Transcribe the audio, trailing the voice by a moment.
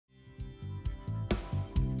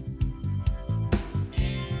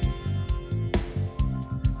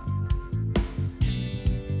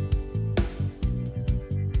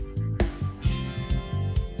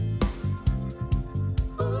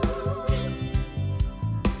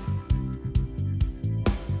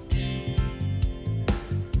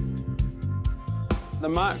The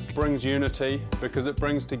mark brings unity because it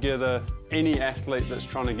brings together any athlete that's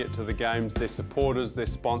trying to get to the Games, their supporters, their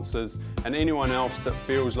sponsors, and anyone else that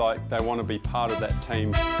feels like they want to be part of that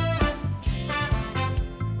team.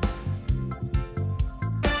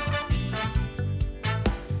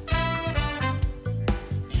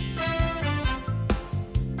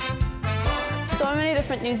 So many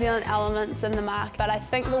different New Zealand elements in the mark, but I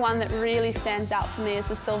think the one that really stands out for me is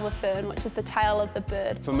the silver fern, which is the tail of the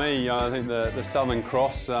bird. For me, I think the Southern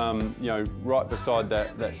Cross, right beside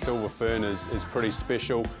that silver fern is pretty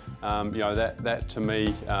special. That to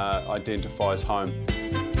me identifies home.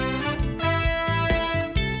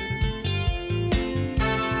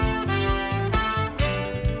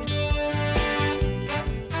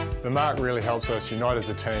 The mark really helps us unite as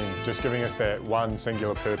a team, just giving us that one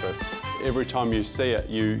singular purpose. Every time you see it,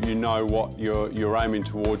 you know what you're aiming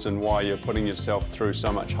towards and why you're putting yourself through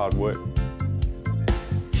so much hard work.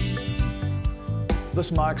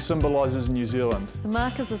 This mark symbolises New Zealand. The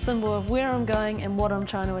mark is a symbol of where I'm going and what I'm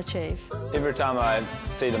trying to achieve. Every time I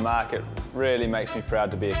see the mark, it really makes me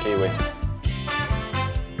proud to be a Kiwi.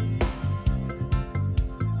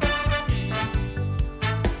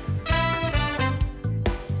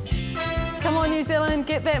 Come on, New Zealand,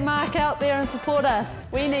 get that mark out there and support us.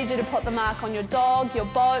 We need you to put the mark on your dog, your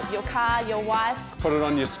boat, your car, your wife. Put it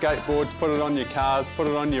on your skateboards, put it on your cars, put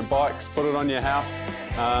it on your bikes, put it on your house,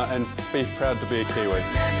 and be proud to be a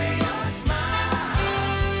Kiwi.